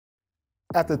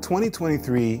At the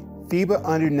 2023 FIBA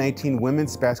Under-19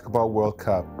 Women's Basketball World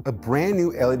Cup, a brand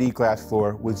new LED glass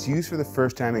floor was used for the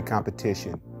first time in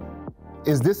competition.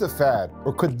 Is this a fad,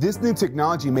 or could this new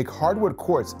technology make hardwood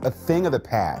courts a thing of the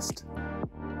past?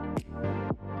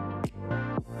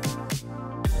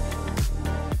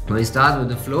 When we start with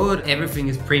the floor, everything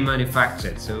is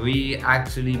pre-manufactured. So we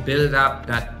actually build up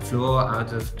that floor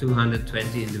out of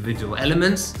 220 individual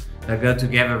elements that go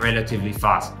together relatively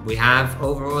fast. We have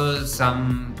overall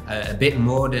a bit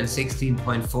more than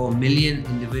 16.4 million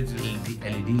individual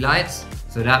LED lights.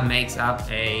 So that makes up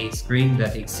a screen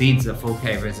that exceeds a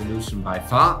 4K resolution by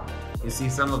far. You see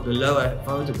some of the lower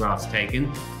photographs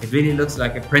taken, it really looks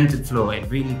like a printed floor. It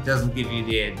really doesn't give you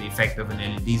the effect of an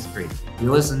LED screen.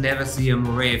 You also never see a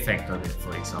moire effect on it,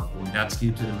 for example, and that's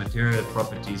due to the material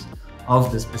properties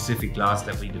of the specific glass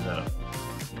that we develop.